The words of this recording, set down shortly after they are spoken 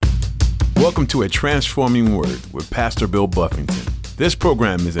Welcome to A Transforming Word with Pastor Bill Buffington. This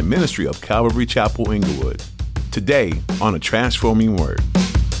program is a ministry of Calvary Chapel, Inglewood. Today on A Transforming Word.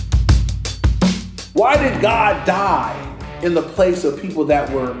 Why did God die in the place of people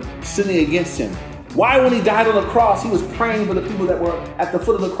that were sinning against him? Why, when he died on the cross, he was praying for the people that were at the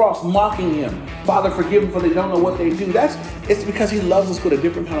foot of the cross, mocking him. Father, forgive them, for they don't know what they do. It's because he loves us with a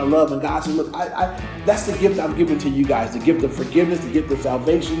different kind of love. And God says, look, that's the gift I'm giving to you guys, the gift of forgiveness, the gift of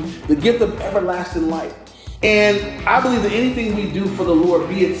salvation, the gift of everlasting life. And I believe that anything we do for the Lord,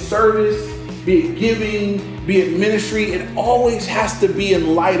 be it service, be it giving, be it ministry, it always has to be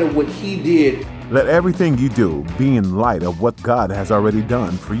in light of what he did. Let everything you do be in light of what God has already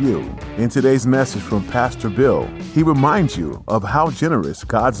done for you. In today's message from Pastor Bill, he reminds you of how generous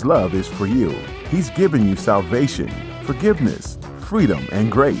God's love is for you. He's given you salvation, forgiveness, freedom, and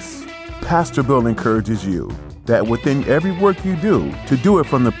grace. Pastor Bill encourages you that within every work you do, to do it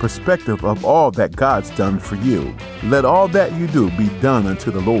from the perspective of all that God's done for you. Let all that you do be done unto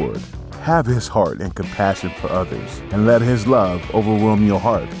the Lord. Have his heart and compassion for others, and let his love overwhelm your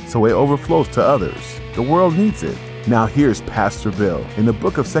heart so it overflows to others. The world needs it. Now here's Pastor Bill in the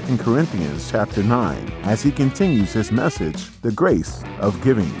book of 2 Corinthians chapter 9 as he continues his message, The Grace of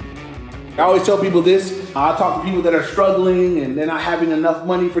Giving. I always tell people this. I talk to people that are struggling and they're not having enough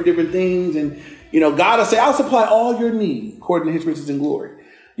money for different things. And, God will say, I'll supply all your need according to his riches and glory.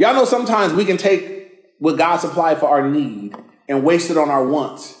 Y'all know sometimes we can take what God supplied for our need and waste it on our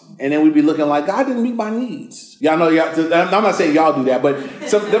wants. And then we'd be looking like, God didn't meet my needs. Y'all know, I'm not saying y'all do that, but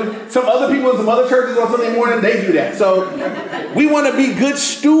some other people in some other churches on Sunday morning, they do that. So we want to be good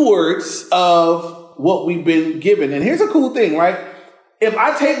stewards of what we've been given. And here's a cool thing, right? If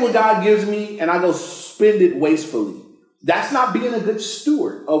I take what God gives me and I go spend it wastefully, that's not being a good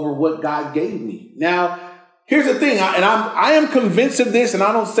steward over what God gave me. Now, here's the thing, I am convinced of this, and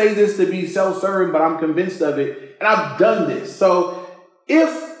I don't say this to be self-serving, but I'm convinced of it, and I've done this. So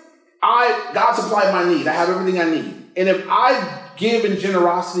if God supplied my need, I have everything I need, and if I give in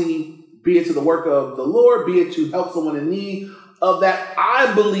generosity, be it to the work of the Lord, be it to help someone in need of that,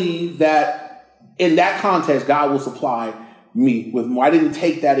 I believe that in that context, God will supply me with more. I didn't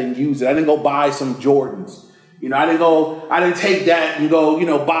take that and use it. I didn't go buy some Jordans. I didn't take that and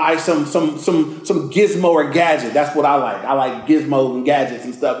go, buy some gizmo or gadget. That's what I like. I like gizmos and gadgets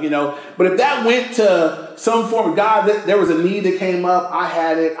and stuff, But if that went to some form of God, there was a need that came up. I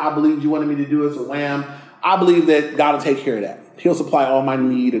had it. I believed you wanted me to do it. So wham. I believe that God will take care of that. He'll supply all my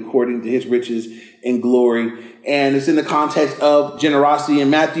need according to his riches and glory. And it's in the context of generosity.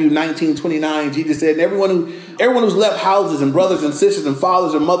 In Matthew 19:29, Jesus said, everyone who's left houses and brothers and sisters and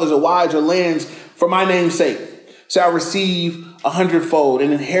fathers or mothers or wives or lands for my name's sake shall receive 100-fold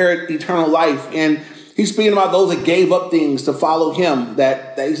and inherit eternal life. And he's speaking about those that gave up things to follow him,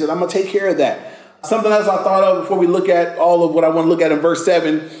 that he said, I'm going to take care of that. Something else I thought of before we look at all of what I want to look at in verse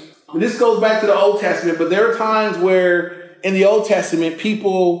 7. This goes back to the Old Testament, but there are times where in the Old Testament,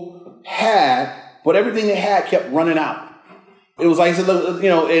 people had, but everything they had kept running out. It was like, and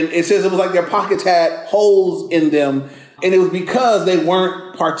it says it was like their pockets had holes in them. And it was because they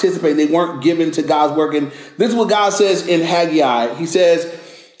weren't participating. They weren't given to God's work. And this is what God says in Haggai. He says,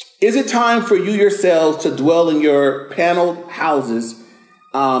 is it time for you yourselves to dwell in your paneled houses?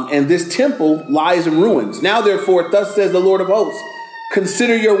 And this temple lies in ruins. Now, therefore, thus says the Lord of hosts,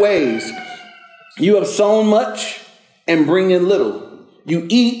 consider your ways. You have sown much and bring in little. You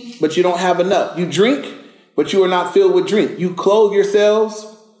eat, but you don't have enough. You drink, but you are not filled with drink. You clothe yourselves,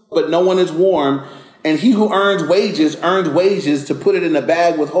 but no one is warm. And he who earns wages to put it in a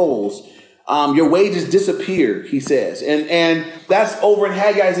bag with holes. Your wages disappear, he says. And that's over in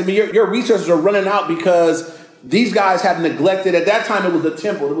Haggai. I mean, your resources are running out because these guys have neglected. At that time, it was the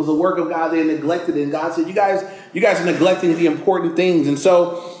temple. It was the work of God. They neglected it. And God said, you guys are neglecting the important things. And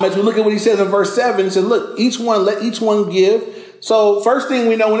so as we look at what he says in verse 7, he said, look, let each one give. So first thing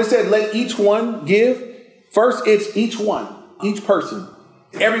we know when it said, let each one give, first it's each one, each person.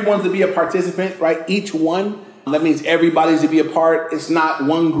 Everyone's to be a participant, right? Each one. That means everybody's to be a part. It's not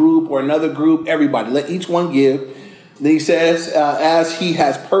one group or another group. Everybody. Let each one give. Then he says, as he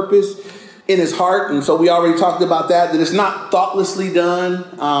has purpose in his heart. And so we already talked about that it's not thoughtlessly done,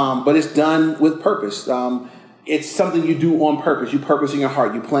 but it's done with purpose. It's something you do on purpose. You purpose in your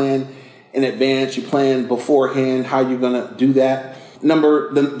heart. You plan in advance. You plan beforehand how you're going to do that.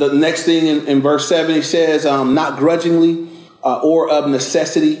 The next thing in verse 7, he says, not grudgingly, or of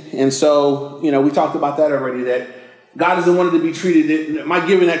necessity. And so, we talked about that already, that God doesn't want it to be treated. My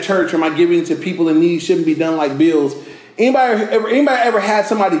giving at church or my giving to people in need shouldn't be done like bills. Anybody ever had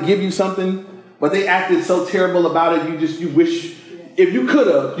somebody give you something, but they acted so terrible about it, you wish if you could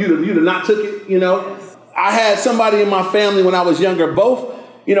have, you'd have not took it, you know. I had somebody in my family when I was younger, both,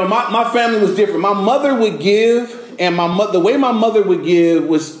 you know, my family was different. My mother would give, and the way my mother would give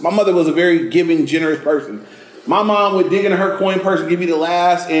was, my mother was a very giving, generous person. My mom would dig into her coin purse and give you the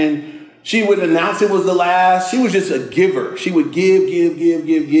last, and she would announce it was the last. She was just a giver. She would give.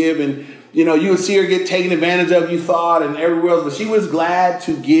 And, you know, you would see her get taken advantage of, you thought, and everywhere else. But she was glad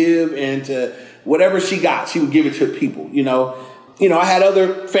to give, and to whatever she got, she would give it to people, you know. You know, I had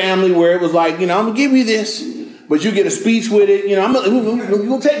other family where it was like, you know, I'm going to give you this, but you get a speech with it. You know, I'm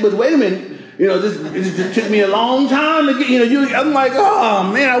going to take, but wait a minute. You know, this took me a long time to get, you know, I'm like,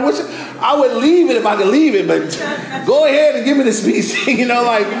 oh, man, I wish I would leave it if I could leave it, but go ahead and give me the speech. You know,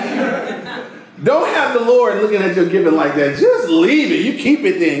 like, don't have the Lord looking at your giving like that. Just leave it. You keep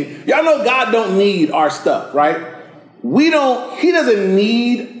it then. Y'all know God don't need our stuff, right? He doesn't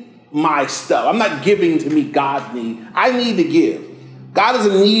need my stuff. I'm not giving to meet God's need. I need to give. God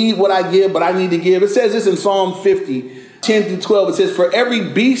doesn't need what I give, but I need to give. It says this in Psalm 50, 10 through 12. It says, for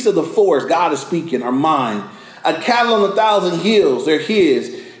every beast of the forest, God is speaking, are mine. A cattle on 1,000 hills, they're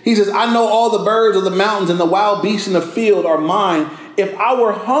his. He says, I know all the birds of the mountains and the wild beasts in the field are mine. If I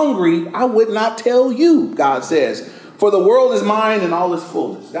were hungry, I would not tell you, God says. For the world is mine and all its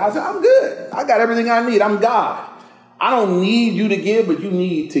fullness. God said, I'm good. I got everything I need. I'm God. I don't need you to give, but you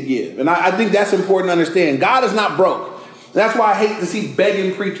need to give. And I think that's important to understand. God is not broke. That's why I hate to see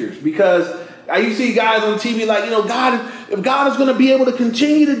begging preachers, because you see guys on TV like, you know, if God is going to be able to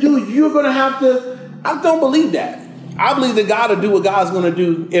continue to do it, you're going to have to. I don't believe that. I believe that God will do what God's going to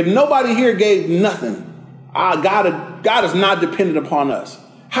do. If nobody here gave nothing, God is not dependent upon us.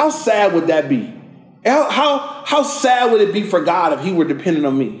 How sad would that be? How sad would it be for God if he were dependent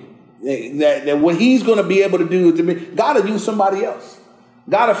on me? That what he's going to be able to do to me, God will use somebody else.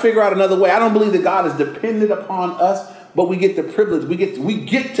 God will figure out another way. I don't believe that God is dependent upon us, but we get the privilege. We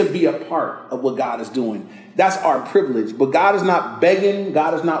get to be a part of what God is doing. That's our privilege. But God is not begging.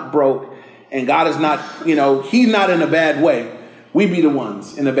 God is not broke. And God is not, you know, he's not in a bad way. We be the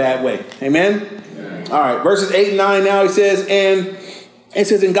ones in a bad way. Amen? All right. Verses 8 and 9 now, he says,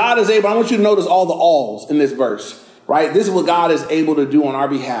 and God is able. I want you to notice all the alls in this verse, right? This is what God is able to do on our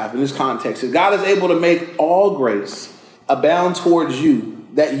behalf in this context. God is able to make all grace abound towards you,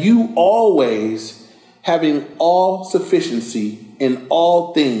 that you always, having all sufficiency in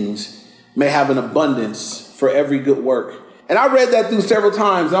all things, may have an abundance for every good work. And I read that through several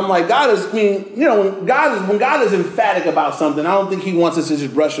times. I'm like, when God is emphatic about something, I don't think he wants us to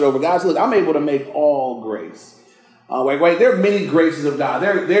just brush it over. God says, look, I'm able to make all grace. Right. There are many graces of God.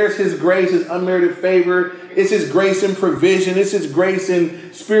 There's his grace, his unmerited favor. It's his grace and provision. It's his grace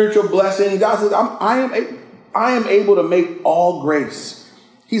and spiritual blessing. God says, I am able to make all grace.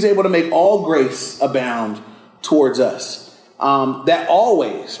 He's able to make all grace abound towards us. That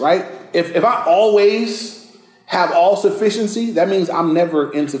always, right? If I always have all sufficiency, that means I'm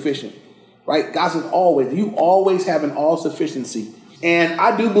never insufficient, right? God says always. You always have an all sufficiency. And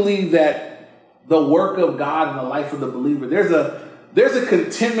I do believe that the work of God in the life of the believer, there's a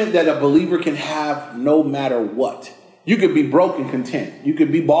contentment that a believer can have no matter what. You could be broke and content. You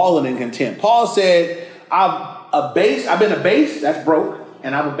could be balling and content. Paul said, I've been abased, that's broke,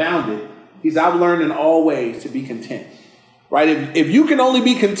 and I've abounded. He said, I've learned in all ways to be content. Right? If you can only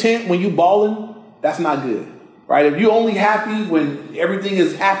be content when you balling, that's not good. Right? If you only happy when everything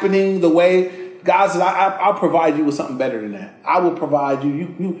is happening the way God says, I'll provide you with something better than that. I will provide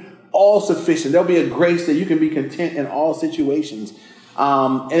you all sufficient. There'll be a grace that you can be content in all situations.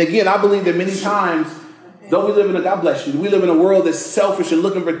 And again, I believe that many times, though we live in a world that's selfish and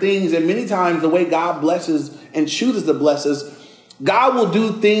looking for things. And many times the way God blesses and chooses to bless us, God will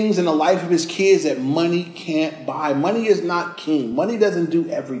do things in the life of his kids that money can't buy. Money is not king. Money doesn't do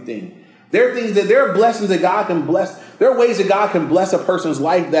everything. There are blessings that God can bless. There are ways that God can bless a person's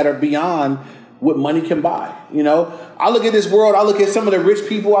life that are beyond what money can buy. You know, I look at this world, I look at some of the rich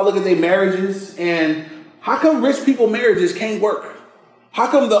people, I look at their marriages, and how come rich people marriages can't work? How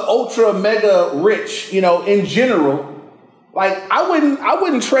come the ultra mega rich, you know, in general, like I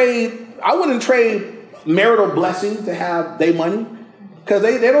wouldn't trade marital blessing to have their money, because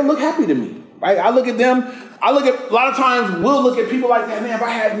they don't look happy to me. Right? I look at a lot of times we'll look at people like that. Man, if I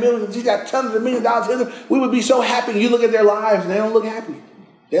had millions, you got tons of $1 million, we would be so happy. You look at their lives and they don't look happy.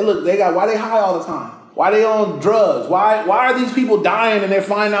 Why they high all the time? Why they on drugs? Why are these people dying and they're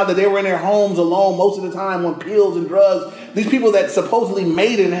finding out that they were in their homes alone most of the time on pills and drugs? These people that supposedly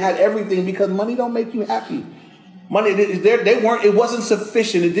made it and had everything, because money don't make you happy. Money, it wasn't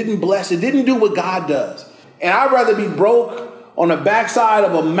sufficient. It didn't bless. It didn't do what God does. And I'd rather be broke on the backside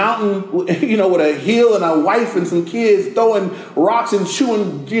of a mountain, with a hill and a wife and some kids throwing rocks and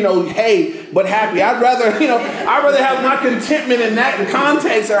chewing, hay, but happy. I'd rather have my contentment in that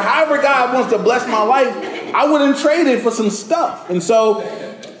context, or however God wants to bless my life. I wouldn't trade it for some stuff. And so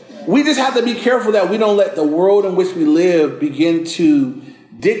we just have to be careful that we don't let the world in which we live begin to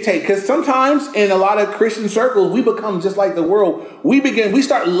dictate. Because sometimes in a lot of Christian circles, we become just like the world. We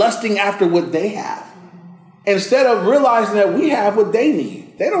start lusting after what they have, instead of realizing that we have what they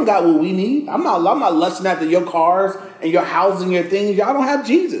need. They don't got what we need. I'm not lusting after your cars and your houses and your things. Y'all don't have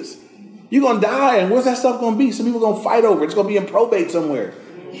Jesus. You're going to die, and where's that stuff going to be? Some people are going to fight over it. It's going to be in probate somewhere.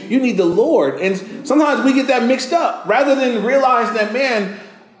 You need the Lord. And sometimes we get that mixed up. Rather than realizing that, man,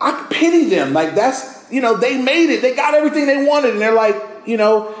 I pity them. Like, that's, they made it. They got everything they wanted. And they're like,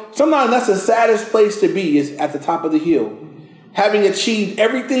 sometimes that's the saddest place to be, is at the top of the hill, having achieved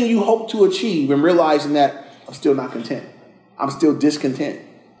everything you hope to achieve and realizing that I'm still not content. I'm still discontent.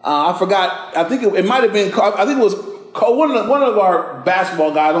 I forgot. I think it might have been. I think it was one of our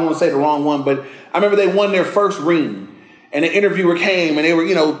basketball guys. I don't want to say the wrong one, but I remember they won their first ring, and the interviewer came, and they were,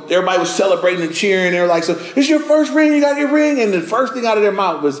 everybody was celebrating and cheering. They were like, "So this is your first ring? You got your ring?" And the first thing out of their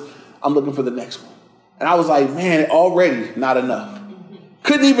mouth was, "I'm looking for the next one." And I was like, "Man, already not enough."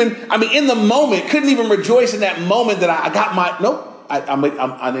 In the moment, couldn't even rejoice in that moment that I got my. Nope,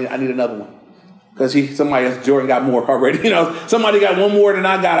 I need another one. Because somebody else, Jordan, got more already. Somebody got one more than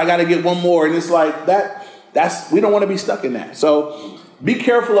I got. I got to get one more. And it's like we don't want to be stuck in that. So be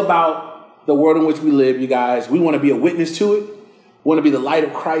careful about the world in which we live, you guys. We want to be a witness to it. We want to be the light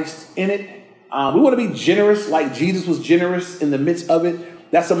of Christ in it. We want to be generous like Jesus was generous in the midst of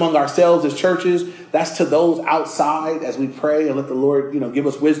it. That's among ourselves as churches. That's to those outside as we pray and let the Lord, give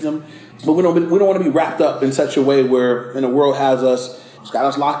us wisdom. But we don't want to be wrapped up in such a way where the world has us. It's got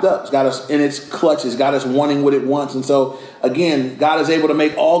us locked up. It's got us in its clutches. It's got us wanting what it wants. And so, again, God is able to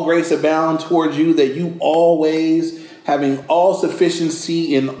make all grace abound towards you, that you always, having all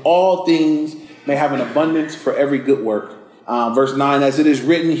sufficiency in all things, may have an abundance for every good work. Verse 9, as it is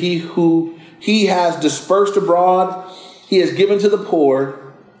written, he has dispersed abroad, he has given to the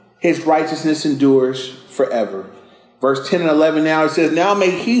poor, his righteousness endures forever. Verse 10 and 11 now, it says, now may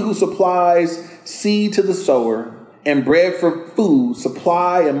he who supplies seed to the sower and bread for food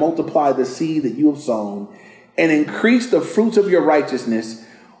supply and multiply the seed that you have sown and increase the fruits of your righteousness,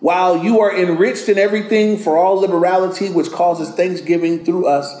 while you are enriched in everything for all liberality, which causes thanksgiving through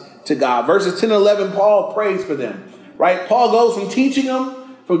us to God. Verses 10 and 11, Paul prays for them, right? Paul goes from teaching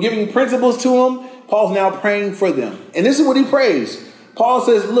them, from giving principles to them. Paul's now praying for them. And this is what he prays. Paul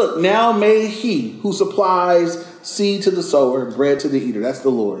says, look, now may he who supplies seed to the sower and bread to the eater, that's the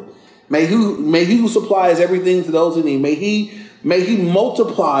Lord. May he who supplies everything to those in need, may he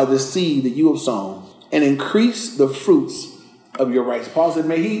multiply the seed that you have sown and increase the fruits of your righteousness. Paul said,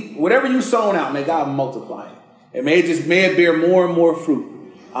 may he, whatever you sown out, may God multiply it. May it bear more and more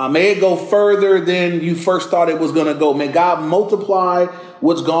fruit. May it go further than you first thought it was going to go. May God multiply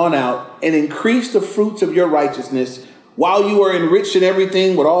what's gone out and increase the fruits of your righteousness, while you are enriched in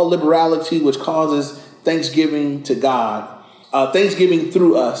everything with all liberality, which causes thanksgiving to God. Thanksgiving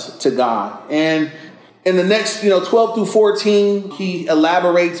through us to God. And in the next, 12 through 14, he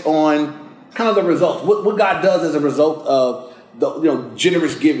elaborates on kind of the results, what God does as a result of the,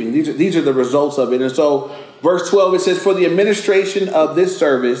 generous giving. These are the results of it. And so verse 12, it says, for the administration of this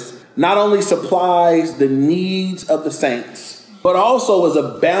service not only supplies the needs of the saints, but also is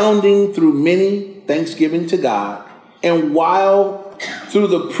abounding through many thanksgiving to God. And while through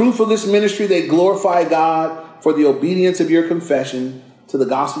the proof of this ministry, they glorify God for the obedience of your confession to the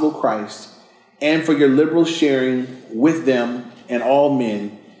gospel of Christ, and for your liberal sharing with them and all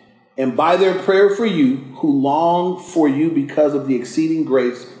men, and by their prayer for you who long for you because of the exceeding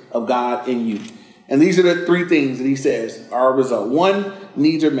grace of God in you. And these are the three things that he says are a result. One,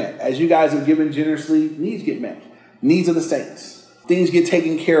 needs are met. As you guys have given generously, needs get met. Needs of the saints. Things get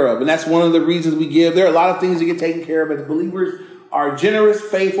taken care of. And that's one of the reasons we give. There are a lot of things that get taken care of as believers are generous,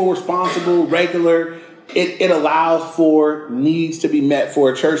 faithful, responsible, regular. It allows for needs to be met,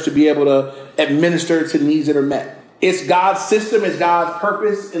 for a church to be able to administer to needs that are met. It's God's system, it's God's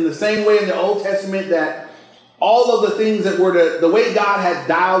purpose, in the same way in the Old Testament that all of the things that were the way God had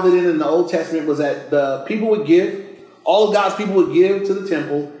dialed it in the Old Testament was that the people would give, all of God's people would give to the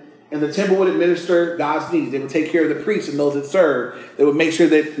temple, and the temple would administer God's needs. They would take care of the priests and those that served. They would make sure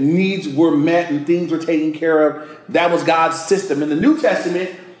that needs were met and things were taken care of. That was God's system. In the New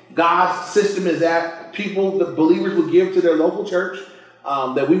Testament, God's system is that people, the believers, would give to their local church,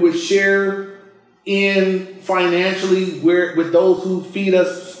 that we would share in financially with those who feed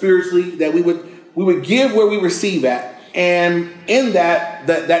us spiritually, that we would give where we receive at. And in that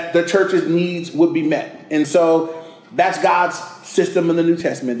the church's needs would be met. And so that's God's system in the New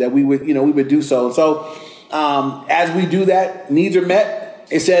Testament, that we would do so. And so as we do that, needs are met.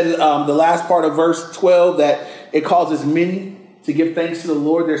 It said the last part of verse 12 that it causes many to give thanks to the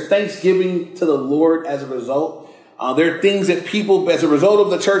Lord. There's thanksgiving to the Lord as a result. There are things that people, as a result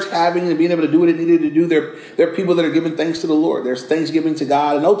of the church having and being able to do what it needed to do, there are people that are giving thanks to the Lord. There's thanksgiving to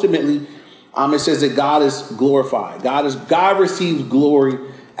God. And ultimately, it says that God is glorified. God receives glory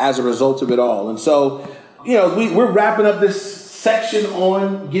as a result of it all. And so, we're wrapping up this section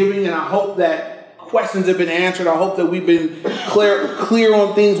on giving, and I hope that questions have been answered. I hope that we've been clear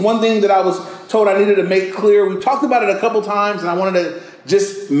on things. One thing that I was told I needed to make clear, we talked about it a couple times, and I wanted to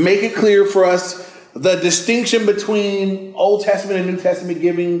just make it clear for us, the distinction between Old Testament and New Testament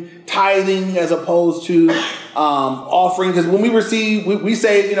giving, tithing as opposed to offering. Because when we receive, we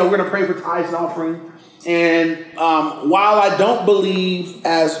say, we're going to pray for tithes and offering. And while I don't believe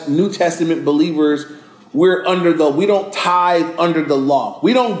as New Testament believers, we don't tithe under the law.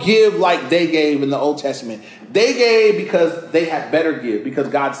 We don't give like they gave in the Old Testament. They gave because they had better give, because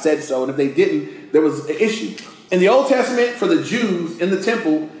God said so. And if they didn't, there was an issue. In the Old Testament, for the Jews in the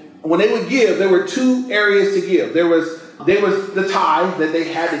temple, when they would give, there were two areas to give. There was the tithe that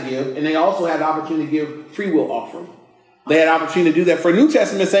they had to give, and they also had the opportunity to give free will offering. They had opportunity to do that. For New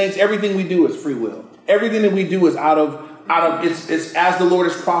Testament saints, everything we do is free will. Everything that we do is out of it's as the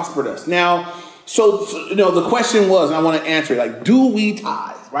Lord has prospered us. Now, so the question was, and I want to answer it, like, do we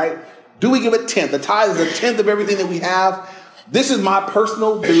tithe, right? Do we give a tenth? The tithe is a tenth of everything that we have. This is my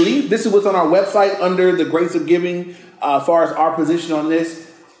personal belief. This is what's on our website under the grace of giving, as far as our position on this.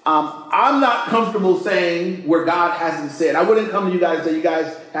 I'm not comfortable saying where God hasn't said. I wouldn't come to you guys and say, you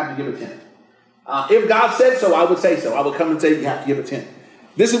guys have to give a tenth. If God said so, I would say so. I would come and say, you have to give a tenth.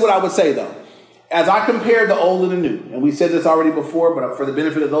 This is what I would say, though. As I compare the old and the new, and we said this already before, but for the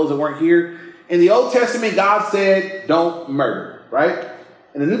benefit of those that weren't here, in the Old Testament, God said, don't murder, right?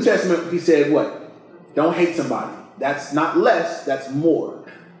 In the New Testament, he said what? Don't hate somebody. That's not less, that's more.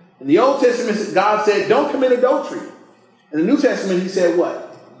 In the Old Testament, God said, don't commit adultery. In the New Testament, he said what?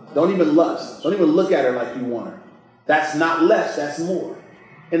 Don't even lust. Don't even look at her like you want her. That's not less, that's more.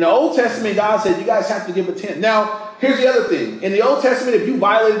 In the Old Testament, God said, you guys have to give a tenth. Now, here's the other thing. In the Old Testament, if you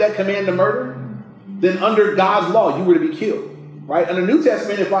violated that command to murder, then under God's law, you were to be killed, right? In the New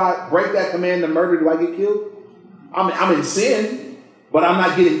Testament, if I break that command to murder, do I get killed? I'm in sin, but I'm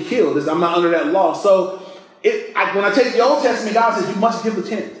not getting killed. I'm not under that law. So when I take the Old Testament, God says, you must give a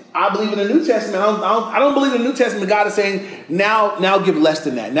tenth. I believe in the New Testament. I don't believe in the New Testament. God is saying, now give less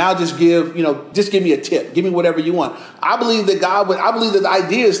than that. Now just give me a tip. Give me whatever you want. I believe that the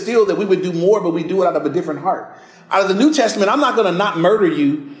idea is still that we would do more, but we do it out of a different heart. Out of the New Testament, I'm not going to not murder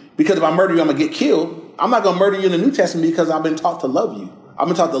you because if I murder you, I'm going to get killed. I'm not going to murder you in the New Testament because I've been taught to love you. I've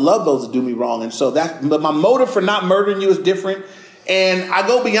been taught to love those that do me wrong. And so but my motive for not murdering you is different. And I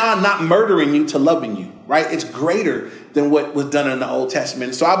go beyond not murdering you to loving you, right? It's greater than what was done in the Old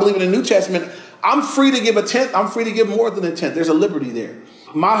Testament. So I believe in the New Testament, I'm free to give a tenth. I'm free to give more than a tenth. There's a liberty there.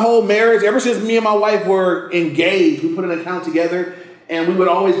 My whole marriage, ever since me and my wife were engaged, we put an account together and we would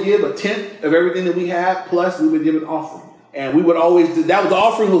always give a tenth of everything that we had, plus we would give an offering. And we would always that was the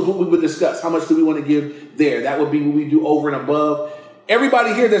offering was what we would discuss. How much do we want to give there? That would be what we do over and above.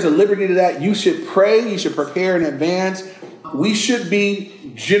 Everybody here, there's a liberty to that. You should pray. You should prepare in advance. We should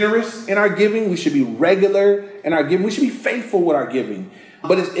be generous in our giving. We should be regular in our giving. We should be faithful with our giving.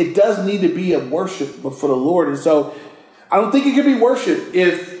 But it does need to be a worship for the Lord. And so I don't think it can be worship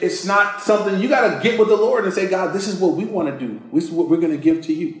if it's not something you got to get with the Lord and say, God, this is what we want to do. This is what we're going to give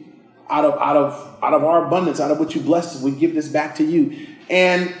to you. Out of our abundance, out of what you blessed us, we give this back to you.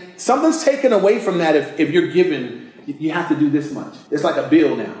 And something's taken away from that if you're given, you have to do this much. It's like a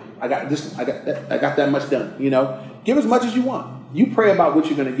bill now. I got that much done, Give as much as you want. You pray about what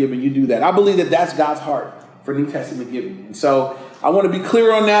you're going to give and you do that. I believe that that's God's heart for New Testament giving. And so I want to be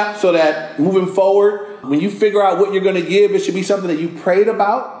clear on that so that moving forward, when you figure out what you're going to give, it should be something that you prayed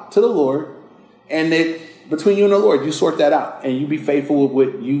about to the Lord, and that between you and the Lord, you sort that out and you be faithful with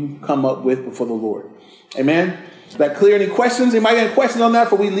what you come up with before the Lord. Amen. Is that clear? Any questions? Anybody got any questions on that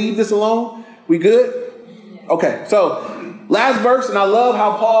before we leave this alone? We good? Okay. So last verse, and I love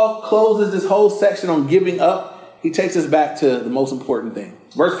how Paul closes this whole section on giving up. He takes us back to the most important thing.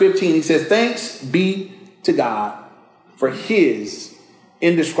 Verse 15, he says, thanks be to God for his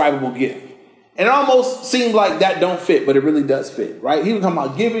indescribable gift. And it almost seemed like that don't fit, but it really does fit, right? He was talking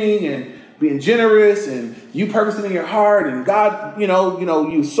about giving and being generous and you purposing in your heart and God,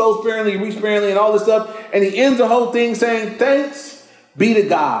 you sow sparingly, reap sparingly and all this stuff. And he ends the whole thing saying, thanks be to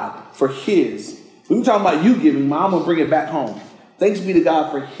God for his We've been talking about you giving, Mom. I'm going to bring it back home. Thanks be to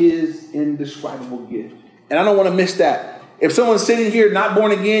God for his indescribable gift. And I don't want to miss that. If someone's sitting here not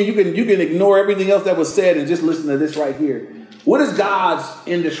born again, you can ignore everything else that was said and just listen to this right here. What is God's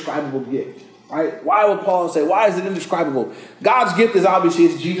indescribable gift? Right? Why would Paul say, why is it indescribable? God's gift is obviously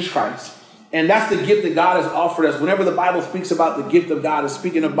it's Jesus Christ. And that's the gift that God has offered us. Whenever the Bible speaks about the gift of God, it's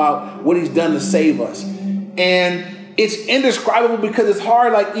speaking about what he's done to save us. And it's indescribable because it's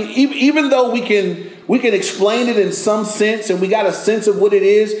hard. Like even though we can explain it in some sense and we got a sense of what it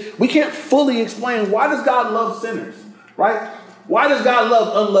is, we can't fully explain why does God love sinners, right? Why does God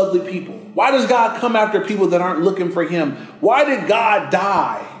love unlovely people? Why does God come after people that aren't looking for him? Why did God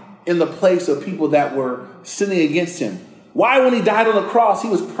die in the place of people that were sinning against him? Why, when he died on the cross, he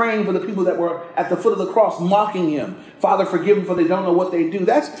was praying for the people that were at the foot of the cross, mocking him. Father, forgive them for they don't know what they do.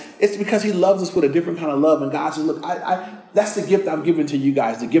 It's because he loves us with a different kind of love. And God says, look, that's the gift I'm giving to you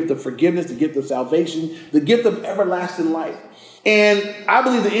guys, the gift of forgiveness, the gift of salvation, the gift of everlasting life. And I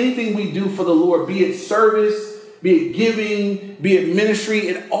believe that anything we do for the Lord, be it service, be it giving, be it ministry,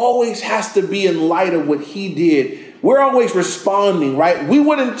 it always has to be in light of what he did. We're always responding, right? We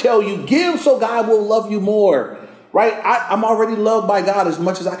wouldn't tell you, give so God will love you more. Right? I'm already loved by God as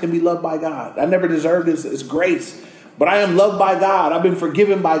much as I can be loved by God. I never deserved His grace, but I am loved by God. I've been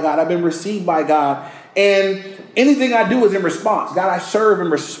forgiven by God. I've been received by God. And anything I do is in response. God, I serve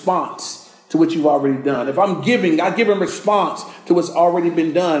in response to what you've already done. If I'm giving, I give in response to what's already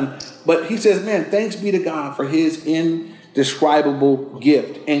been done. But he says, man, thanks be to God for his indescribable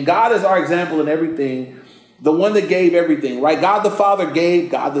gift. And God is our example in everything. The one that gave everything, right? God the Father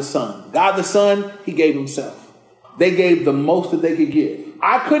gave God the Son. God the Son, he gave himself. They gave the most that they could give.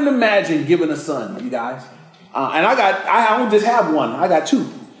 I couldn't imagine giving a son, you guys. And I don't just have one. I got two.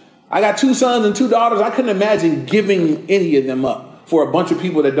 I got 2 sons and 2 daughters. I couldn't imagine giving any of them up for a bunch of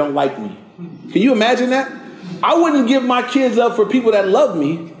people that don't like me. Can you imagine that? I wouldn't give my kids up for people that love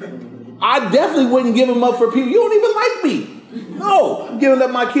me. I definitely wouldn't give them up for people. You don't even like me. No, I'm giving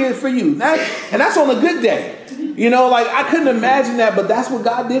up my kids for you. And that's on a good day. You know, like I couldn't imagine that, but that's what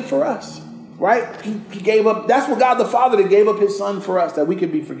God did for us. Right? He gave up. That's what God the Father that gave up his son for us, that we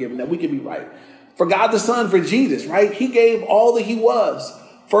could be forgiven, that we could be right. For God the Son, for Jesus, right? He gave all that he was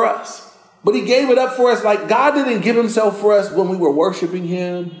for us. But he gave it up for us. Like God didn't give himself for us when we were worshiping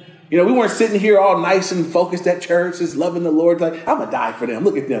him. You know, we weren't sitting here all nice and focused at church, just loving the Lord. Like, I'm going to die for them.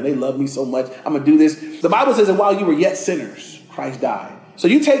 Look at them. They love me so much. I'm going to do this. The Bible says that while you were yet sinners, Christ died. So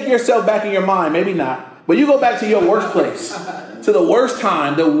you take yourself back in your mind, maybe not, but you go back to your worst place. To the worst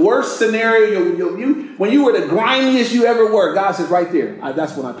time, the worst scenario, when you were the grimiest you ever were, God says right there,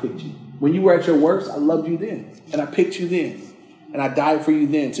 that's when I picked you. When you were at your worst, I loved you then. And I picked you then. And I died for you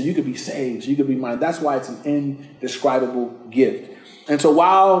then. So you could be saved. So you could be mine. That's why it's an indescribable gift. And so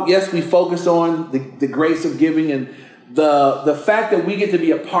while, yes, we focus on the grace of giving and the fact that we get to be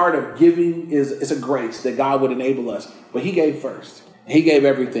a part of giving is a grace that God would enable us. But he gave first. He gave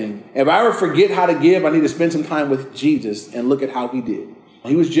everything. If I ever forget how to give, I need to spend some time with Jesus and look at how he did.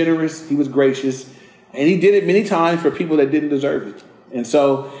 He was generous. He was gracious. And he did it many times for people that didn't deserve it. And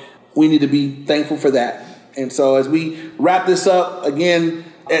so we need to be thankful for that. And so as we wrap this up, again,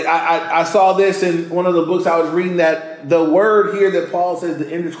 I saw this in one of the books I was reading, that the word here that Paul says, the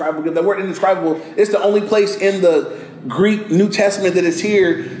indescribable, the word indescribable, it's the only place in the Greek New Testament that is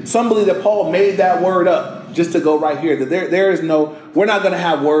here. Some believe that Paul made that word up just to go right here. That there is no, we're not going to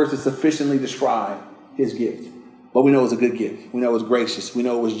have words that sufficiently describe his gift. But we know it was a good gift. We know it was gracious. We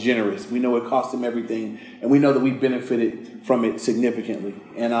know it was generous. We know it cost him everything. And we know that we benefited from it significantly.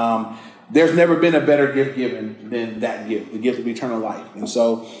 And there's never been a better gift given than that gift, the gift of eternal life. And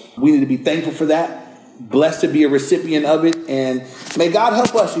so we need to be thankful for that. Blessed to be a recipient of it. And may God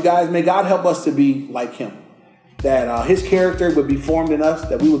help us, you guys. May God help us to be like him. That his character would be formed in us,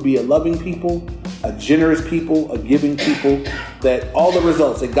 that we would be a loving people, a generous people, a giving people, that all the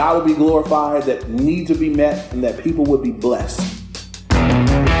results, that God would be glorified, that needs to be met, and that people would be blessed.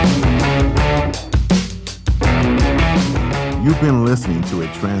 You've been listening to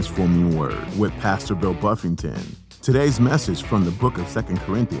A Transforming Word with Pastor Bill Buffington. Today's message from the book of 2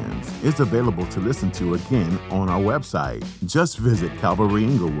 Corinthians is available to listen to again on our website. Just visit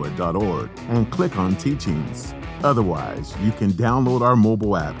calvaryinglewood.org and click on Teachings. Otherwise, you can download our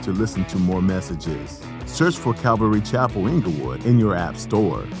mobile app to listen to more messages. Search for Calvary Chapel Inglewood in your app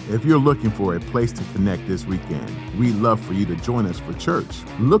store. If you're looking for a place to connect this weekend, we'd love for you to join us for church.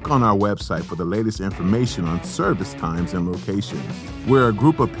 Look on our website for the latest information on service times and locations. We're a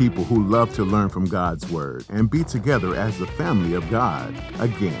group of people who love to learn from God's Word and be together as the family of God.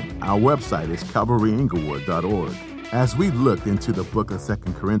 Again, our website is calvaryinglewood.org. As we looked into the book of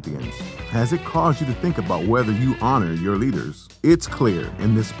 2 Corinthians, has it caused you to think about whether you honor your leaders? It's clear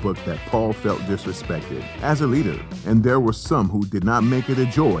in this book that Paul felt disrespected as a leader, and there were some who did not make it a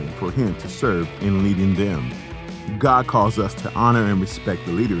joy for him to serve in leading them. God calls us to honor and respect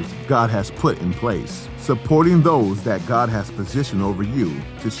the leaders God has put in place. Supporting those that God has positioned over you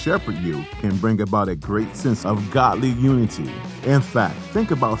to shepherd you can bring about a great sense of godly unity. In fact,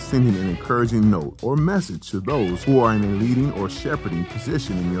 think about sending an encouraging note or message to those who are in a leading or shepherding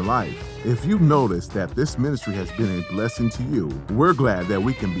position in your life. If you've noticed that this ministry has been a blessing to you, we're glad that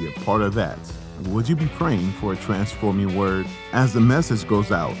we can be a part of that. Would you be praying for a transforming word? As the message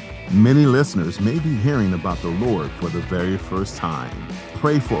goes out, many listeners may be hearing about the Lord for the very first time.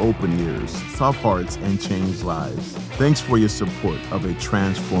 Pray for open ears, soft hearts, and changed lives. Thanks for your support of a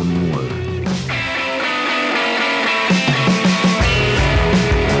transforming word.